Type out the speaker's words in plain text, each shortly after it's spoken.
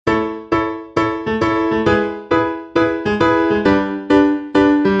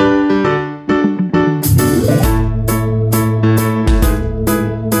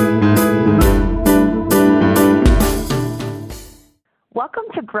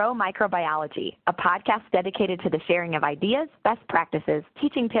Grow Microbiology, a podcast dedicated to the sharing of ideas, best practices,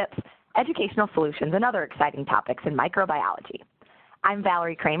 teaching tips, educational solutions, and other exciting topics in microbiology. I'm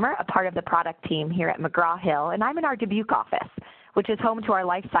Valerie Kramer, a part of the product team here at McGraw-Hill, and I'm in our Dubuque office, which is home to our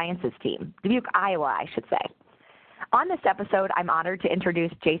life sciences team, Dubuque, Iowa, I should say. On this episode, I'm honored to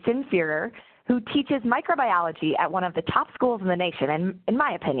introduce Jason Feurer, who teaches microbiology at one of the top schools in the nation, and in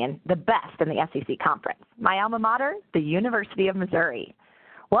my opinion, the best in the SEC conference. My alma mater, the University of Missouri.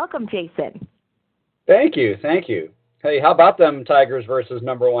 Welcome, Jason. Thank you. Hey, how about them Tigers versus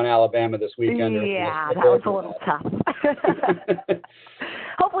 #1 Alabama this weekend? Yeah, that was a little tough.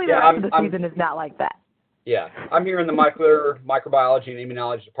 Hopefully the rest of the season is not like that. Yeah, I'm here in the microbiology and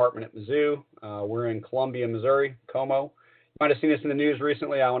immunology department at Mizzou. We're in Columbia, Missouri, Como. You might have seen this in the news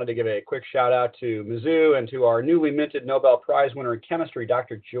recently. I wanted to give a quick shout out to Mizzou and to our newly minted Nobel Prize winner in chemistry,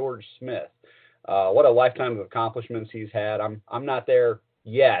 Dr. George Smith. What a lifetime of accomplishments he's had. I'm not there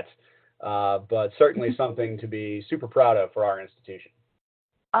yet, but certainly something to be super proud of for our institution.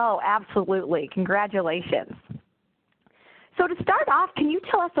 Oh, absolutely. Congratulations. So to start off, can you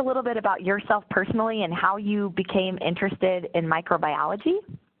tell us a little bit about yourself personally and how you became interested in microbiology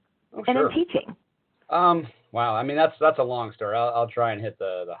and in teaching? Wow. I mean, that's a long story. I'll try and hit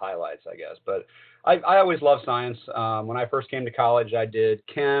the highlights, I guess. But I always loved science. When I first came to college, I did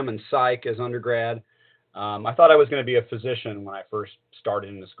chem and psych as undergrad. I thought I was going to be a physician when I first started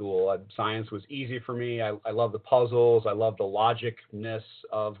into school. Science was easy for me. I love the puzzles. I love the logicness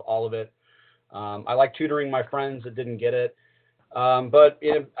of all of it. I like tutoring my friends that didn't get it. But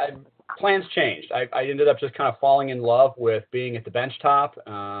plans changed. I ended up just kind of falling in love with being at the benchtop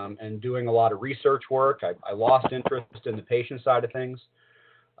and doing a lot of research work. I lost interest in the patient side of things.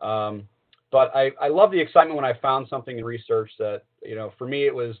 But I love the excitement when I found something in research that, for me,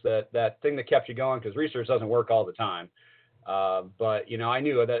 it was that thing that kept you going, because research doesn't work all the time. But, I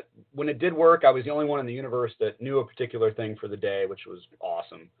knew that when it did work, I was the only one in the universe that knew a particular thing for the day, which was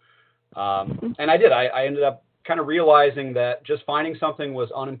awesome. And I did. I ended up kind of realizing that just finding something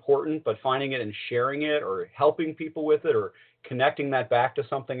was unimportant, but finding it and sharing it or helping people with it or connecting that back to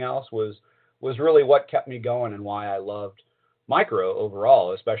something else was really what kept me going and why I loved micro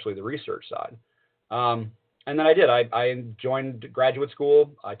overall, especially the research side. And then I did. I joined graduate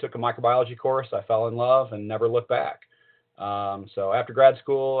school. I took a microbiology course. I fell in love and never looked back. So after grad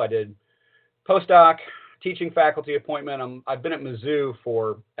school, I did postdoc, teaching faculty appointment. I've been at Mizzou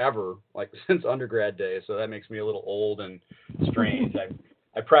forever, like since undergrad days, so that makes me a little old and strange.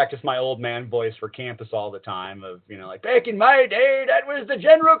 I practice my old man voice for campus all the time of, like, back in my day, that was the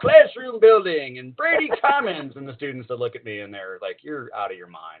general classroom building and Brady Commons, and the students that look at me and they're like, you're out of your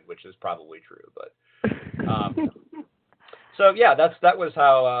mind, which is probably true. But so yeah, that was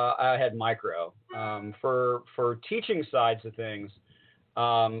how I had micro. For teaching sides of things,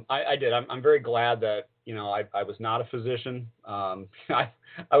 I did. I'm very glad that, I was not a physician.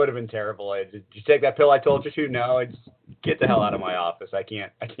 I would have been terrible. Did you take that pill I told you to? No, I'd get the hell out of my office. I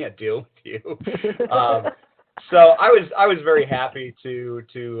can't deal with you. So I was very happy to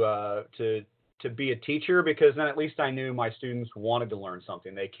be a teacher, because then at least I knew my students wanted to learn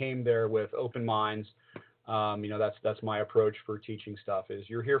something. They came there with open minds. That's my approach for teaching stuff, is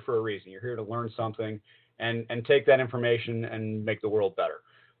you're here for a reason. You're here to learn something and take that information and make the world better.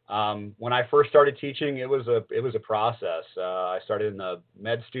 When I first started teaching, it was a process. I started in the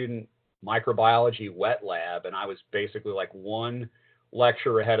med student microbiology wet lab, and I was basically like one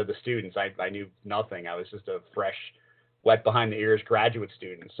lecture ahead of the students. I knew nothing. I was just a fresh, wet behind the ears graduate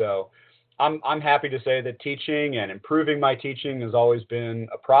student. So I'm happy to say that teaching and improving my teaching has always been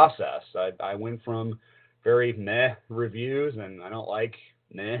a process. I went from very meh reviews, and I don't like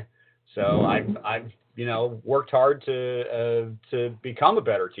meh. So I've worked hard to become a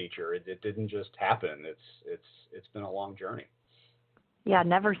better teacher. It didn't just happen. It's been a long journey. Yeah,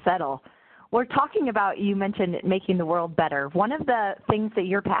 never settle. We're talking about, you mentioned making the world better. One of the things that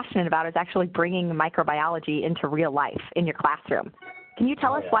you're passionate about is actually bringing microbiology into real life in your classroom. Can you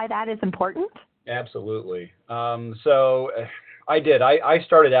tell us why that is important? Absolutely. So I did. I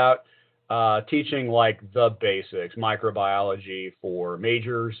started out teaching like the basics, microbiology for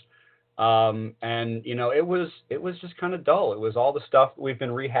majors. And it was just kind of dull. It was all the stuff we've been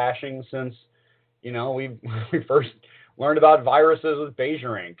rehashing since, we first learned about viruses with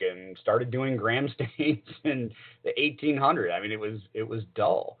Beijerinck and started doing gram stains in the 1800s. I mean, it was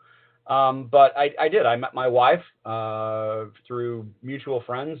dull. But I did. I met my wife through mutual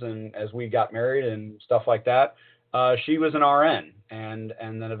friends, and as we got married and stuff like that, she was an RN, and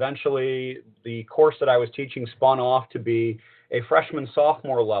then eventually the course that I was teaching spun off to be a freshman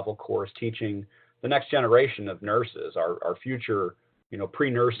sophomore level course teaching the next generation of nurses, our future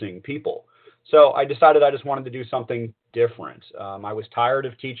pre-nursing people. So I decided I just wanted to do something different. I was tired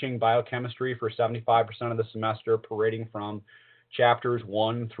of teaching biochemistry for 75% of the semester, parading from chapters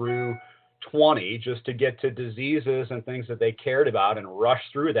 1 through 20 just to get to diseases and things that they cared about and rush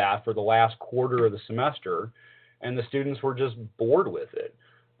through that for the last quarter of the semester. And the students were just bored with it.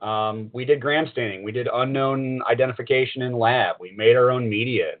 We did gram staining. We did unknown identification in lab. We made our own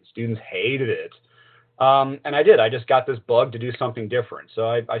media, and students hated it. And I did. I just got this bug to do something different. So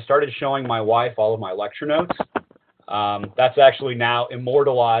I started showing my wife all of my lecture notes. That's actually now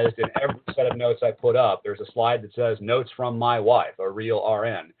immortalized in every set of notes I put up. There's a slide that says "Notes from my wife," a real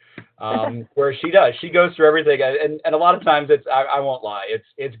RN, where she goes through everything. And a lot of times I won't lie,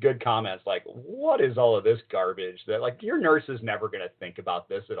 it's good comments like, "What is all of this garbage? That like your nurse is never going to think about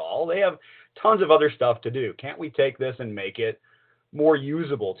this at all. They have tons of other stuff to do. Can't we take this and make it more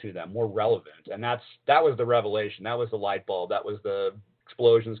usable to them, more relevant?" And that was the revelation. That was the light bulb. That was the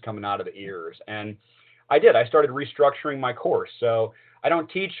explosions coming out of the ears. And I did. I started restructuring my course. So I don't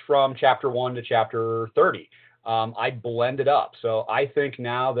teach from chapter 1 to chapter 30. I blend it up. So I think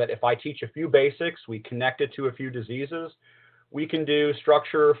now that if I teach a few basics, we connect it to a few diseases, we can do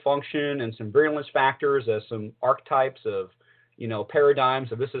structure, function, and some virulence factors as some archetypes of,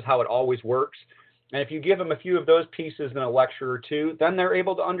 paradigms of this is how it always works. And if you give them a few of those pieces in a lecture or two, then they're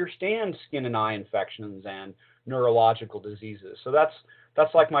able to understand skin and eye infections and neurological diseases. So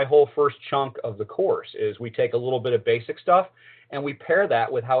that's like my whole first chunk of the course is we take a little bit of basic stuff and we pair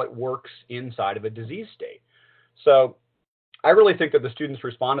that with how it works inside of a disease state. So I really think that the students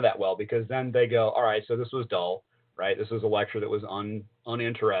respond to that well, because then they go, all right, so this was dull, right? This was a lecture that was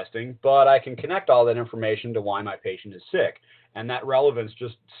uninteresting, but I can connect all that information to why my patient is sick. And that relevance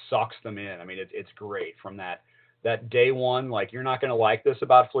just sucks them in. I mean, it's great from that day one, like, you're not going to like this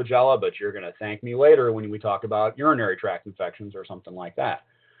about flagella, but you're going to thank me later when we talk about urinary tract infections or something like that.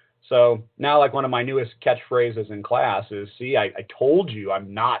 So now, like, one of my newest catchphrases in class is, see, I told you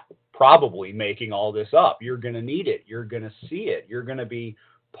I'm not probably making all this up. You're going to need it. You're going to see it. You're going to be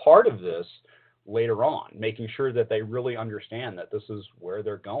part of this later on, making sure that they really understand that this is where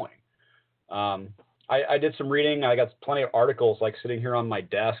they're going. I did some reading. I got plenty of articles like sitting here on my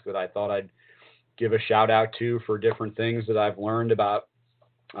desk that I thought I'd give a shout out to for different things that I've learned about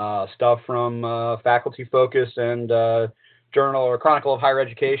stuff from Faculty Focus and Journal or Chronicle of Higher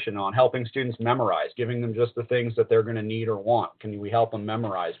Education on helping students memorize, giving them just the things that they're going to need or want. Can we help them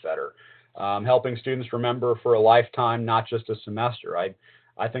memorize better? Helping students remember for a lifetime, not just a semester.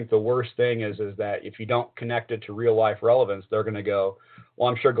 I think the worst thing is that if you don't connect it to real life relevance, they're going to go, well,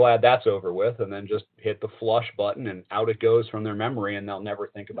 I'm sure glad that's over with, and then just hit the flush button and out it goes from their memory, and they'll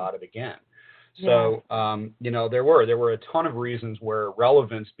never think about it again. So, there were a ton of reasons where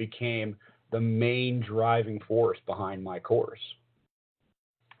relevance became the main driving force behind my course.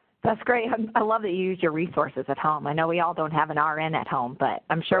 That's great. I love that you use your resources at home. I know we all don't have an RN at home, but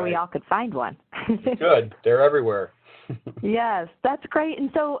I'm sure we all could find one. Good. They're everywhere. Yes, that's great.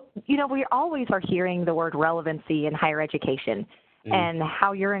 And so, we always are hearing the word relevancy in higher education and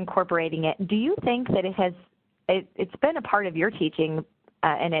how you're incorporating it. Do you think that it's been a part of your teaching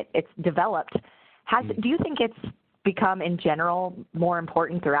and it's developed? Do you think it's become in general more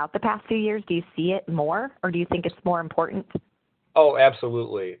important throughout the past few years? Do you see it more, or do you think it's more important? Oh,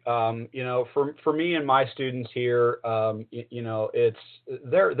 absolutely. For me and my students here,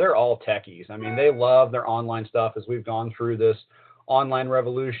 they're all techies. I mean, they love their online stuff as we've gone through this online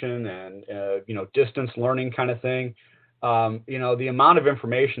revolution and distance learning kind of thing. The amount of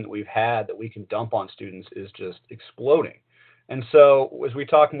information that we've had that we can dump on students is just exploding. And so as we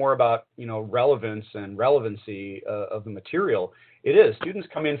talk more about, relevance and relevancy of the material, it is. Students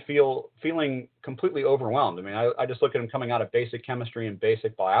come in feeling completely overwhelmed. I mean, I just look at them coming out of basic chemistry and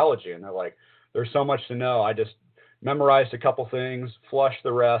basic biology, and they're like, there's so much to know. I just memorized a couple things, flush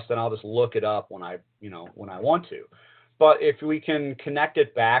the rest, and I'll just look it up when I want to. But if we can connect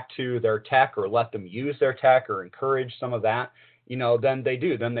it back to their tech or let them use their tech or encourage some of that, then they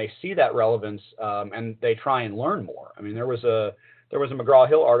do. Then they see that relevance and they try and learn more. I mean, there was a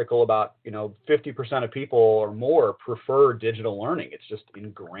McGraw-Hill article about 50% of people or more prefer digital learning. It's just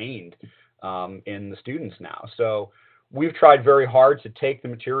ingrained in the students now. So we've tried very hard to take the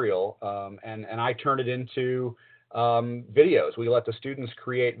material and I turn it into videos. We let the students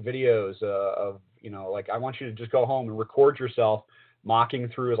create videos of like, I want you to just go home and record yourself mocking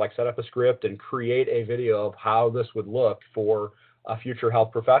through, like, set up a script and create a video of how this would look for a future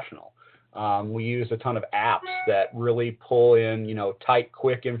health professional. We use a ton of apps that really pull in, tight,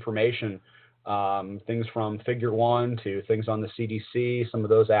 quick information, things from Figure 1 to things on the CDC. Some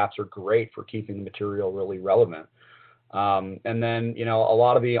of those apps are great for keeping the material really relevant. And then, a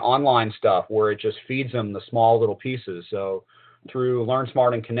lot of the online stuff where it just feeds them the small little pieces. So through Learn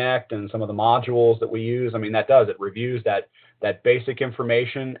Smart and Connect and some of the modules that we use, I mean, it reviews that basic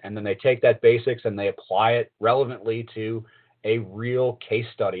information, and then they take that basics and they apply it relevantly to a real case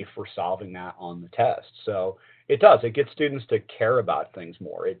study for solving that on the test. So it gets students to care about things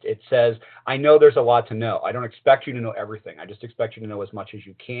more. It says, I know there's a lot to know. I don't expect you to know everything. I just expect you to know as much as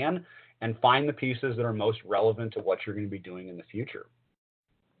you can and find the pieces that are most relevant to what you're going to be doing in the future.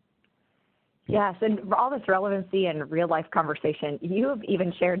 Yes, and for all this relevancy and real-life conversation, you have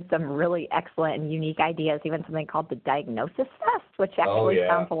even shared some really excellent and unique ideas, even something called the Diagnosis Fest, which actually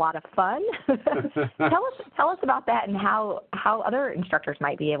sounds a lot of fun. Tell us about that and how other instructors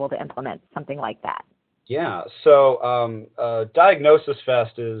might be able to implement something like that. Yeah, so Diagnosis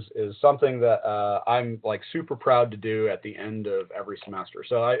Fest is something that I'm like super proud to do at the end of every semester.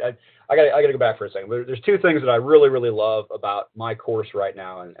 So I got to go back for a second. There's two things that I really, really love about my course right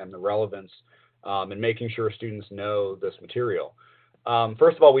now and the relevance and making sure students know this material.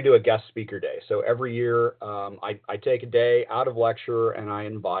 First of all, we do a guest speaker day. So every year I take a day out of lecture and I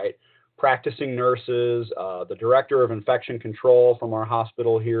invite practicing nurses, the director of infection control from our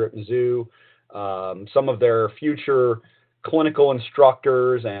hospital here at Mizzou, some of their future clinical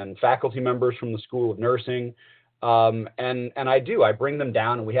instructors and faculty members from the School of Nursing. And I bring them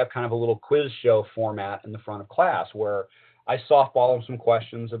down and we have kind of a little quiz show format in the front of class where I softball them some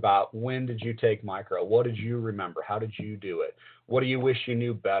questions about when did you take micro? What did you remember? How did you do it? What do you wish you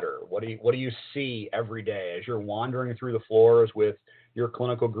knew better? What do you see every day as you're wandering through the floors with your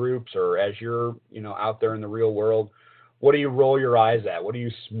clinical groups or as you're, out there in the real world? What do you roll your eyes at? What do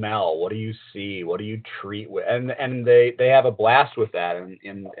you smell? What do you see? What do you treat with? And they have a blast with that.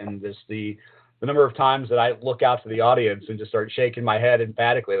 And this the number of times that I look out to the audience and just start shaking my head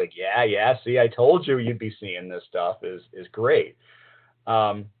emphatically, like, yeah, see, I told you you'd be seeing this stuff is great.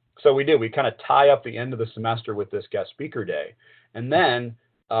 So we kind of tie up the end of the semester with this guest speaker day. And then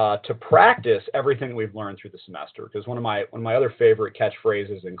to practice everything we've learned through the semester, because one of my other favorite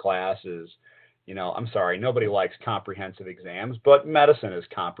catchphrases in class is, I'm sorry, nobody likes comprehensive exams, but medicine is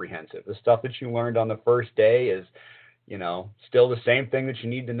comprehensive. The stuff that you learned on the first day is, still the same thing that you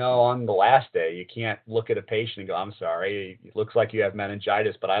need to know on the last day. You can't look at a patient and go, I'm sorry, it looks like you have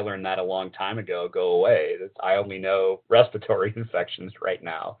meningitis, but I learned that a long time ago. Go away. I only know respiratory infections right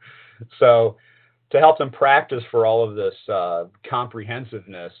now. So to help them practice for all of this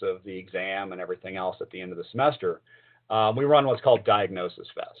comprehensiveness of the exam and everything else at the end of the semester, we run what's called Diagnosis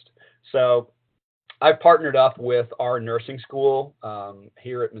Fest. So I've partnered up with our nursing school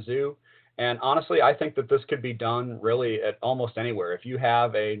here at Mizzou. And honestly, I think that this could be done really at almost anywhere. If you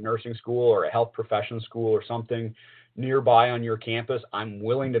have a nursing school or a health profession school or something nearby on your campus, I'm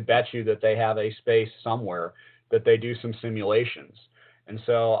willing to bet you that they have a space somewhere that they do some simulations. And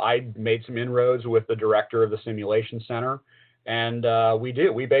so I made some inroads with the director of the simulation center. And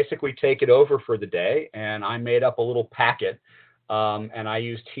we basically take it over for the day. And I made up a little packet. And I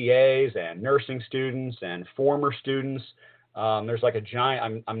use TAs and nursing students and former students. There's like a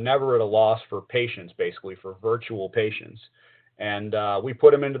giant, I'm never at a loss for patients, basically for virtual patients. And we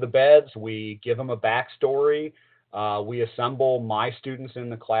put them into the beds, we give them a backstory, we assemble my students in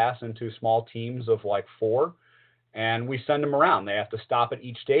the class into small teams of like 4, and we send them around. They have to stop at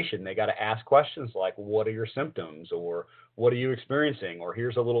each station. They got to ask questions like, what are your symptoms? Or what are you experiencing? Or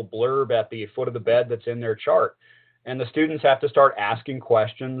here's a little blurb at the foot of the bed that's in their chart. And the students have to start asking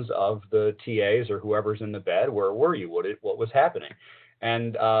questions of the TAs or whoever's in the bed. Where were you? What was happening?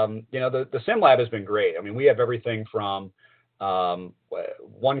 And, the sim lab has been great. I mean, we have everything from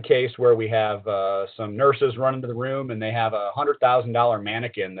one case where we have some nurses run into the room and they have a $100,000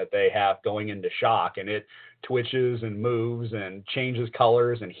 mannequin that they have going into shock, and it twitches and moves and changes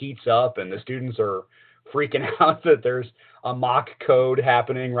colors and heats up, and the students are freaking out that there's a mock code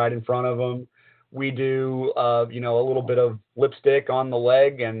happening right in front of them. We do, a little bit of lipstick on the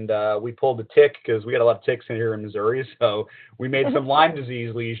leg, and we pulled the tick because we got a lot of ticks in here in Missouri. So we made some Lyme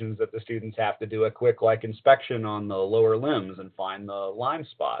disease lesions that the students have to do a quick inspection on the lower limbs and find the Lyme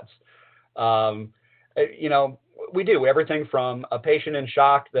spots. We do everything from a patient in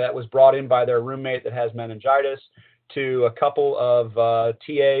shock that was brought in by their roommate that has meningitis to a couple of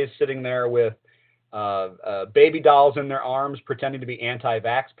TAs sitting there with baby dolls in their arms pretending to be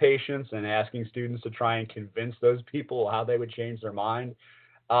anti-vax patients and asking students to try and convince those people how they would change their mind.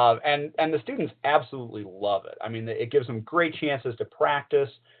 And the students absolutely love it. I mean, it gives them great chances to practice.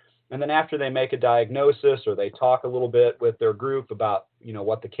 And then after they make a diagnosis or they talk a little bit with their group about,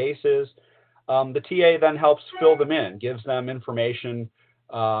 what the case is, the TA then helps fill them in, gives them information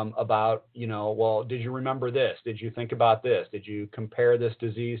about, well, did you remember this? Did you think about this? Did you compare this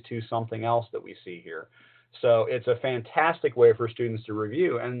disease to something else that we see here? So it's a fantastic way for students to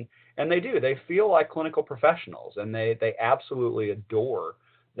review, and they do. They feel like clinical professionals, and they absolutely adore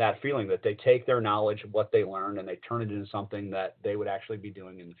that feeling that they take their knowledge of what they learned and they turn it into something that they would actually be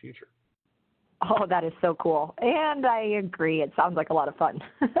doing in the future. Oh, that is so cool. And I agree. It sounds like a lot of fun.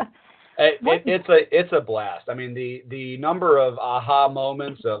 It's a blast. I mean, the number of aha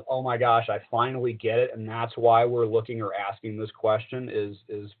moments of, oh my gosh, I finally get it, and that's why we're looking or asking this question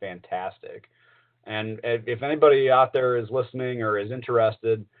is fantastic. And if anybody out there is listening or is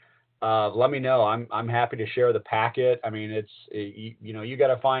interested, let me know. I'm happy to share the packet. I mean, you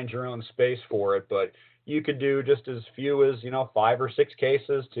got to find your own space for it, but you could do just as few as 5 or 6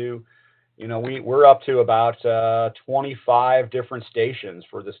 cases to. We're up to about 25 different stations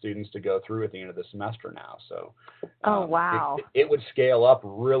for the students to go through at the end of the semester now. So, oh wow, it would scale up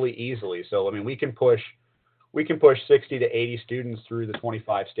really easily. So, I mean, we can push 60 to 80 students through the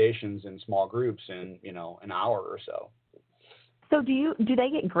 25 stations in small groups in an hour or so. So, do they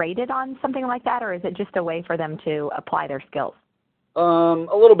get graded on something like that, or is it just a way for them to apply their skills? A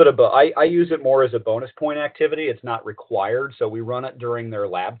little bit of both. I use it more as a bonus point activity. It's not required, so we run it during their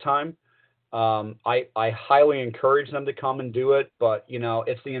lab time. I highly encourage them to come and do it, but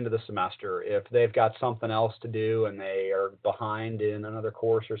it's the end of the semester. If they've got something else to do and they are behind in another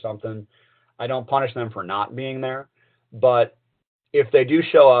course or something, I don't punish them for not being there. But if they do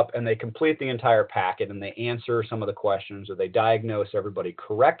show up and they complete the entire packet and they answer some of the questions or they diagnose everybody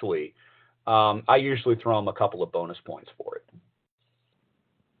correctly, I usually throw them a couple of bonus points for it.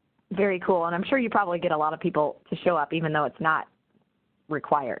 Very cool. And I'm sure you probably get a lot of people to show up even though it's not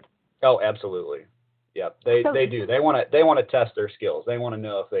required. Oh, absolutely. Yep, they do. They want to test their skills. They want to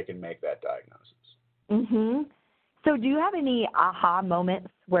know if they can make that diagnosis. Mhm. So, do you have any aha moments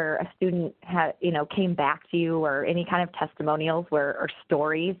where a student came back to you, or any kind of testimonials or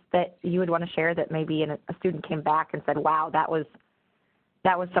stories that you would want to share that maybe a student came back and said, "Wow, that was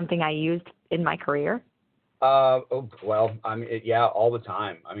something I used in my career"? Well, I mean, yeah, all the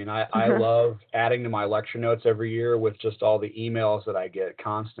time. I mean, I love adding to my lecture notes every year with just all the emails that I get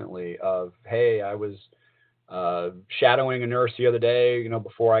constantly of, hey, I was shadowing a nurse the other day,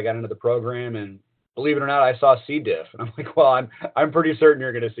 before I got into the program, and believe it or not, I saw C. diff. And I'm like, well, I'm pretty certain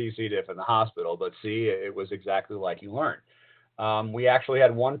you're going to see C. diff in the hospital, but see, it was exactly like you learned. We actually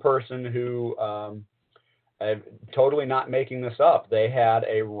had one person who, totally not making this up, they had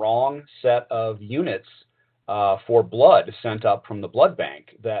a wrong set of units for blood sent up from the blood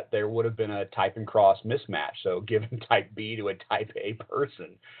bank, that there would have been a type and cross mismatch. So given type B to a type A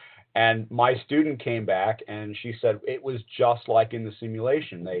person. And my student came back and she said it was just like in the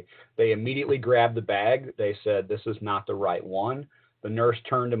simulation. They immediately grabbed the bag. They said, this is not the right one. The nurse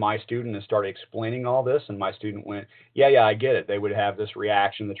turned to my student and started explaining all this, and my student went, yeah, I get it. They would have this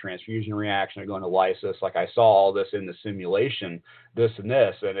reaction, the transfusion reaction, they're going to lysis. Like, I saw all this in the simulation, this and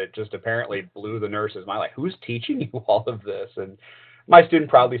this, and it just apparently blew the nurse's mind. Like, who's teaching you all of this? And my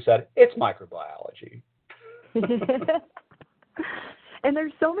student proudly said, it's microbiology. And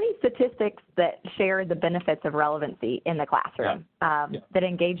there's so many statistics that share the benefits of relevancy in the classroom, that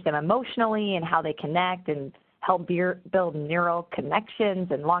engage them emotionally and how they connect and help build neural connections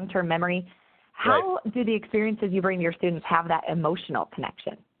and long-term memory. How do the experiences you bring to your students have that emotional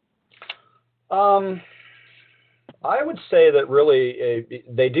connection? I would say that really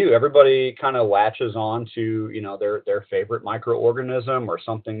they do. Everybody kind of latches on to their favorite microorganism or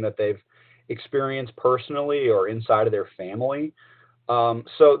something that they've experienced personally or inside of their family.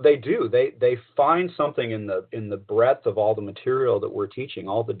 So they do. They find something in the breadth of all the material that we're teaching,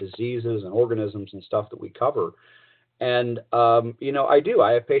 all the diseases and organisms and stuff that we cover. And I do.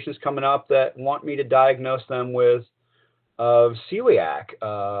 I have patients coming up that want me to diagnose them with celiac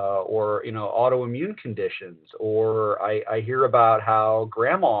or autoimmune conditions, or I hear about how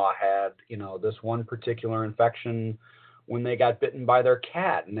grandma had this one particular infection when they got bitten by their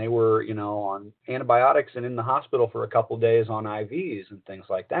cat, and they were, on antibiotics and in the hospital for a couple of days on IVs and things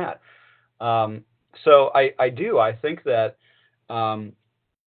like that. So I do. I think that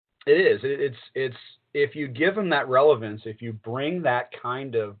it's if you give them that relevance, if you bring that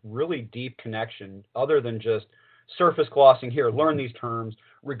kind of really deep connection, other than just surface glossing here, learn these terms,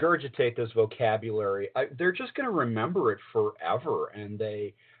 regurgitate this vocabulary, they're just going to remember it forever, and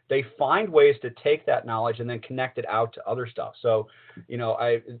they find ways to take that knowledge and then connect it out to other stuff. So,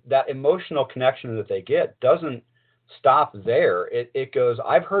 that emotional connection that they get doesn't stop there. It goes,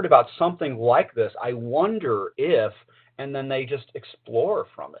 I've heard about something like this. I wonder if, and then they just explore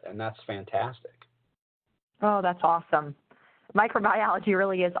from it, and that's fantastic. Oh, that's awesome. Microbiology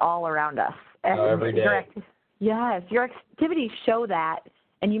really is all around us. And every day. Yes, your activities show that,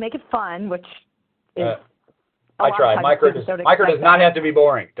 and you make it fun, which is I try. Micro does not have to be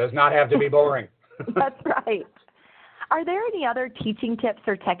boring. Does not have to be boring. That's right. Are there any other teaching tips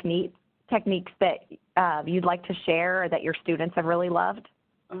or techniques that you'd like to share or that your students have really loved?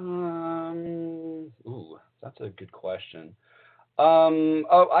 That's a good question.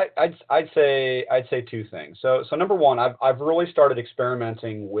 I'd say two things. So number one, I've really started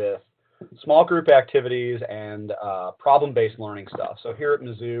experimenting with small group activities and problem-based learning stuff. So here at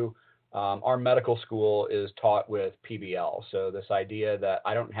Mizzou, our medical school is taught with PBL. So this idea that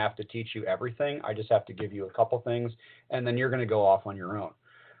I don't have to teach you everything, I just have to give you a couple things, and then you're going to go off on your own.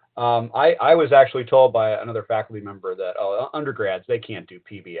 I was actually told by another faculty member that, undergrads, they can't do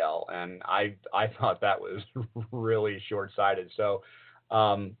PBL. And I thought that was really short-sighted. So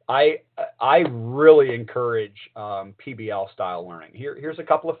I really encourage PBL style learning. Here's a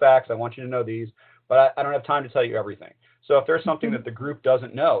couple of facts. I want you to know these, but I don't have time to tell you everything. So if there's something that the group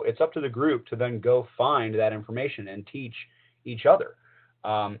doesn't know, it's up to the group to then go find that information and teach each other.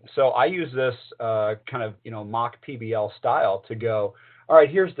 So I use this kind of, mock PBL style to go, all right,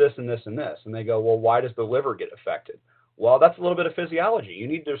 here's this and this and this. And they go, well, why does the liver get affected? Well, that's a little bit of physiology. You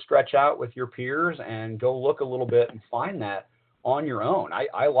need to stretch out with your peers and go look a little bit and find that on your own.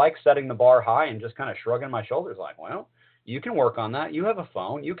 I like setting the bar high and just kind of shrugging my shoulders like, well, you can work on that. You have a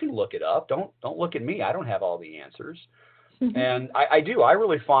phone. You can look it up. Don't look at me. I don't have all the answers. And I do. I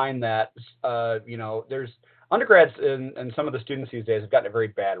really find that, there's undergrads and some of the students these days have gotten a very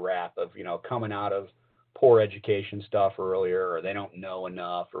bad rap of, coming out of poor education stuff earlier, or they don't know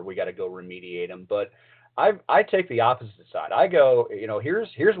enough, or we got to go remediate them. But I take the opposite side. I go,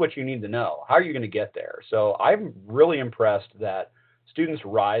 here's what you need to know. How are you going to get there? So I'm really impressed that students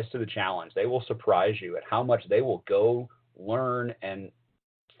rise to the challenge. They will surprise you at how much they will go learn and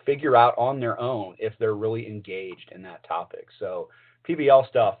figure out on their own if they're really engaged in that topic. So PBL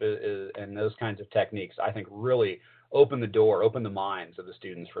stuff is and those kinds of techniques, I think, really open the minds of the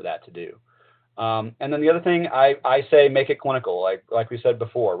students for that to do. And then the other thing, I say make it clinical, like we said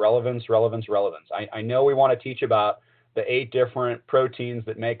before, relevance. I know we want to teach about the 8 different proteins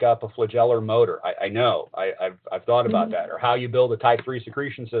that make up a flagellar motor. I know, I've thought about that, or how you build a type 3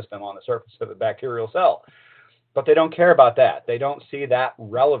 secretion system on the surface of a bacterial cell. But they don't care about that. They don't see that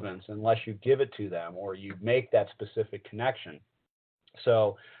relevance unless you give it to them or you make that specific connection.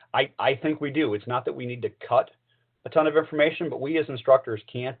 So I think we do. It's not that we need to cut a ton of information, but we as instructors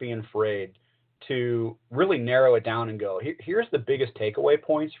can't be afraid to really narrow it down and go, here's the biggest takeaway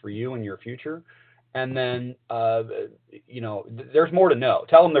points for you in your future. And then, there's more to know.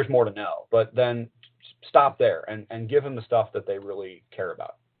 Tell them there's more to know, but then stop there and give them the stuff that they really care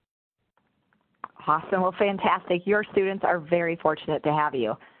about. Awesome. Well, fantastic. Your students are very fortunate to have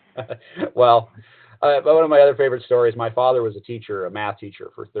you. Well, one of my other favorite stories, my father was a math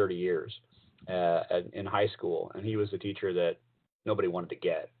teacher for 30 years in high school, and he was a teacher that nobody wanted to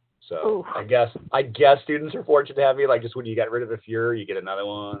get. So ooh. I guess students are fortunate to have you. Like, just when you get rid of a few, you get another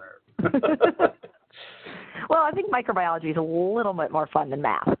one. Well, I think microbiology is a little bit more fun than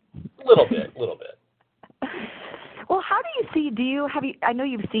math. A little bit. Well, how do you see? I know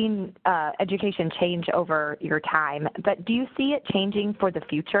you've seen education change over your time, but do you see it changing for the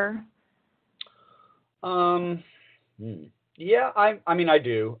future? Yeah, I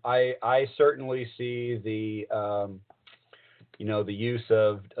do. I certainly see the the use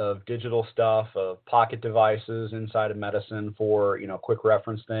of digital stuff, of pocket devices inside of medicine for, quick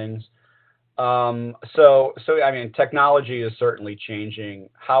reference things. So technology is certainly changing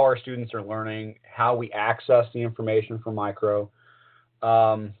how our students are learning, how we access the information from micro.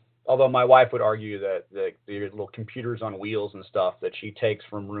 Although my wife would argue that the little computers on wheels and stuff that she takes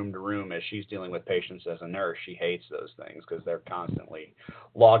from room to room as she's dealing with patients as a nurse, she hates those things because they're constantly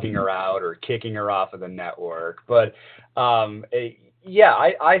logging her out or kicking her off of the network. But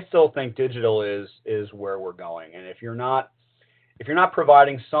I still think digital is where we're going. And if you're not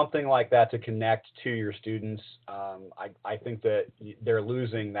providing something like that to connect to your students, I think that they're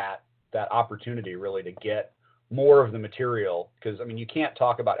losing that opportunity really to get more of the material, because you can't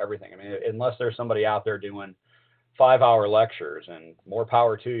talk about everything. Unless there's somebody out there doing 5-hour lectures, and more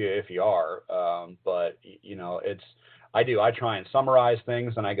power to you if you are. But I try and summarize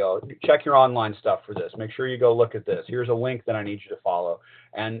things, and I go, check your online stuff for this. Make sure you go look at this. Here's a link that I need you to follow,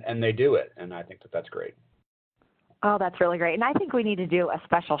 and they do it, and I think that that's great. Oh, that's really great. And I think we need to do a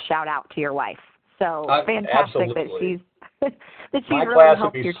special shout out to your wife. So fantastic absolutely. that she's my really class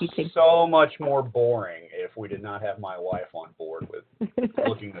helped would be your teaching. So much more boring if we did not have my wife on board with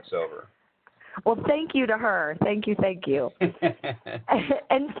looking this over. Well, thank you to her. Thank you, thank you.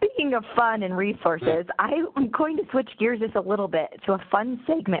 And speaking of fun and resources, I'm going to switch gears just a little bit to a fun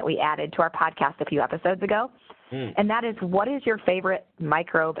segment we added to our podcast a few episodes ago, and that is, what is your favorite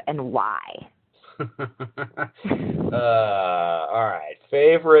microbe and why? All right.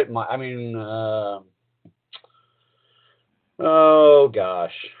 Favorite, oh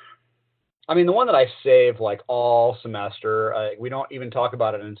gosh. I mean, the one that I save like all semester, we don't even talk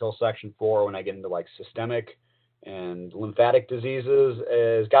about it until section 4 when I get into like systemic and lymphatic diseases,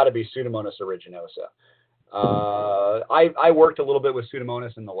 has got to be Pseudomonas aeruginosa. I worked a little bit with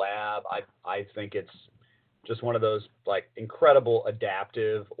Pseudomonas in the lab. I think it's just one of those like incredible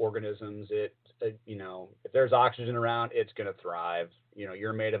adaptive organisms. If there's oxygen around, it's going to thrive.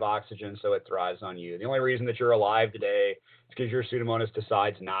 You're made of oxygen, so it thrives on you. The only reason that you're alive today is because your Pseudomonas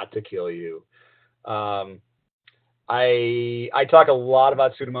decides not to kill you. I talk a lot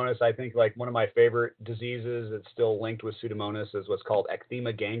about Pseudomonas. I think like one of my favorite diseases that's still linked with Pseudomonas is what's called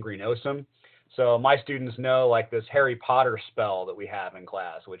ecthema gangrenosum. So my students know like this Harry Potter spell that we have in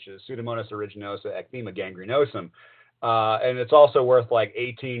class, which is Pseudomonas aeruginosa ecthema gangrenosum. And it's also worth like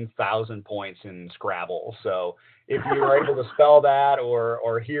 18,000 points in Scrabble. So if you were able to spell that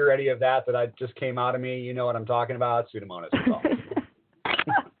or hear any of that I just came out of me, you know what I'm talking about. Pseudomonas.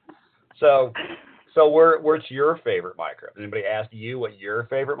 So what's your favorite microbe? Anybody asked you what your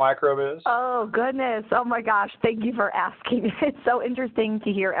favorite microbe is? Oh, goodness. Oh, my gosh. Thank you for asking. It's so interesting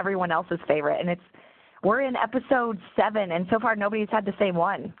to hear everyone else's favorite. And we're in episode 7, and so far nobody's had the same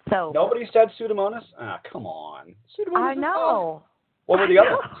one. So nobody said Pseudomonas? Come on. Pseudomonas. I know. What were the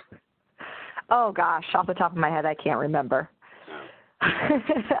other ones? Oh, gosh. Off the top of my head, I can't remember. Sorry,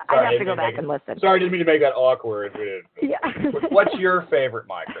 I'd have to go back and listen. Sorry, I didn't mean to make that awkward. Yeah. What's your favorite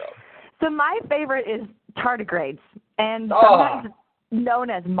microbe? So my favorite is tardigrades, and sometimes known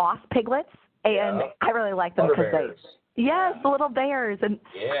as moss piglets, and I really like them because the little bears, and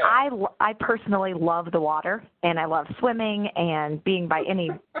I personally love the water, and I love swimming and being by any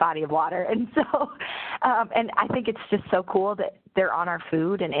body of water, and so and I think it's just so cool that they're on our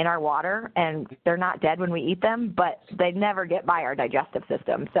food and in our water, and they're not dead when we eat them, but they never get by our digestive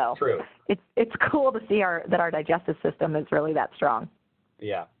system. So true. It's cool to see that our digestive system is really that strong.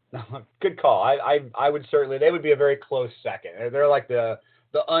 Yeah. Good call. I would certainly, they would be a very close second. They're like the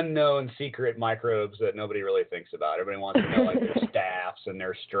unknown secret microbes that nobody really thinks about. Everybody wants to know like their staphs and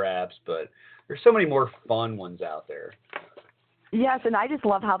their straps, but there's so many more fun ones out there. Yes, and I just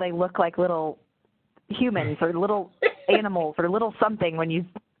love how they look like little humans or little animals or little something when you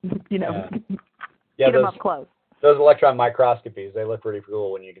get them up close. Those electron microscopies, they look pretty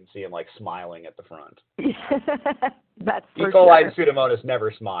cool when you can see them like smiling at the front. That's E. for coli sure. and Pseudomonas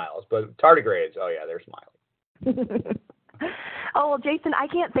never smiles, but tardigrades, oh yeah, they're smiling. Oh, well, Jason, I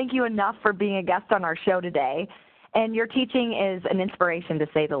can't thank you enough for being a guest on our show today, and your teaching is an inspiration to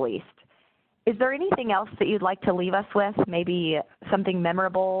say the least. Is there anything else that you'd like to leave us with, maybe something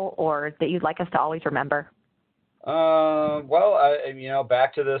memorable or that you'd like us to always remember?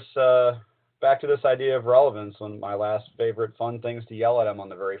 Back to this idea of relevance, one of my last favorite fun things to yell at them on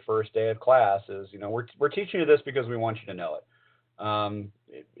the very first day of class is, we're teaching you this because we want you to know it.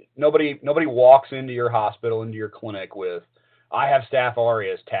 Nobody walks into your hospital, into your clinic with, I have Staph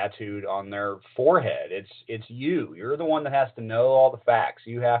aureus tattooed on their forehead. It's you. You're the one that has to know all the facts.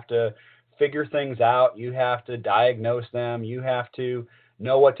 You have to figure things out. You have to diagnose them. You have to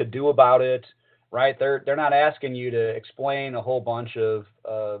know what to do about it, right? They're not asking you to explain a whole bunch of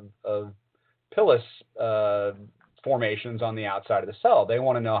pilus formations on the outside of the cell. They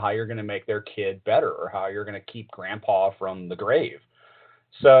want to know how you're going to make their kid better or how you're going to keep grandpa from the grave.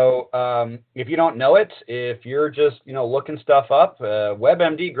 So if you don't know it, if you're just, looking stuff up,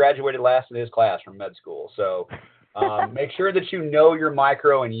 WebMD graduated last in his class from med school. So make sure that you know your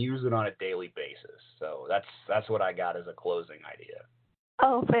micro and use it on a daily basis. So that's what I got as a closing idea.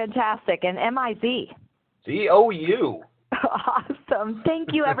 Oh, fantastic. And MIZ. ZOU. Awesome.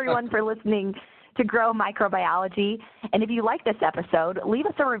 Thank you, everyone, for listening to Grow Microbiology. And if you like this episode, leave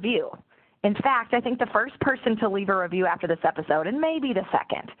us a review. In fact, I think the first person to leave a review after this episode, and maybe the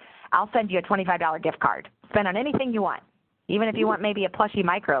second, I'll send you a $25 gift card. Spend on anything you want, even if you want maybe a plushy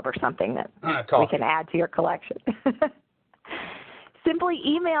microbe or something that we can add to your collection. Simply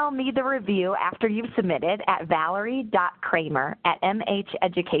email me the review after you've submitted at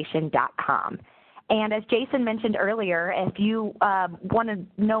valerie.kramer@mheducation.com. And as Jason mentioned earlier, if you want to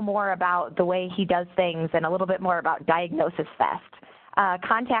know more about the way he does things and a little bit more about Diagnosis Fest,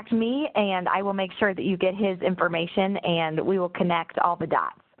 contact me and I will make sure that you get his information and we will connect all the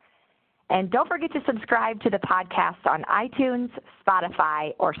dots. And don't forget to subscribe to the podcast on iTunes,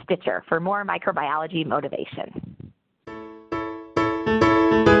 Spotify, or Stitcher for more microbiology motivation.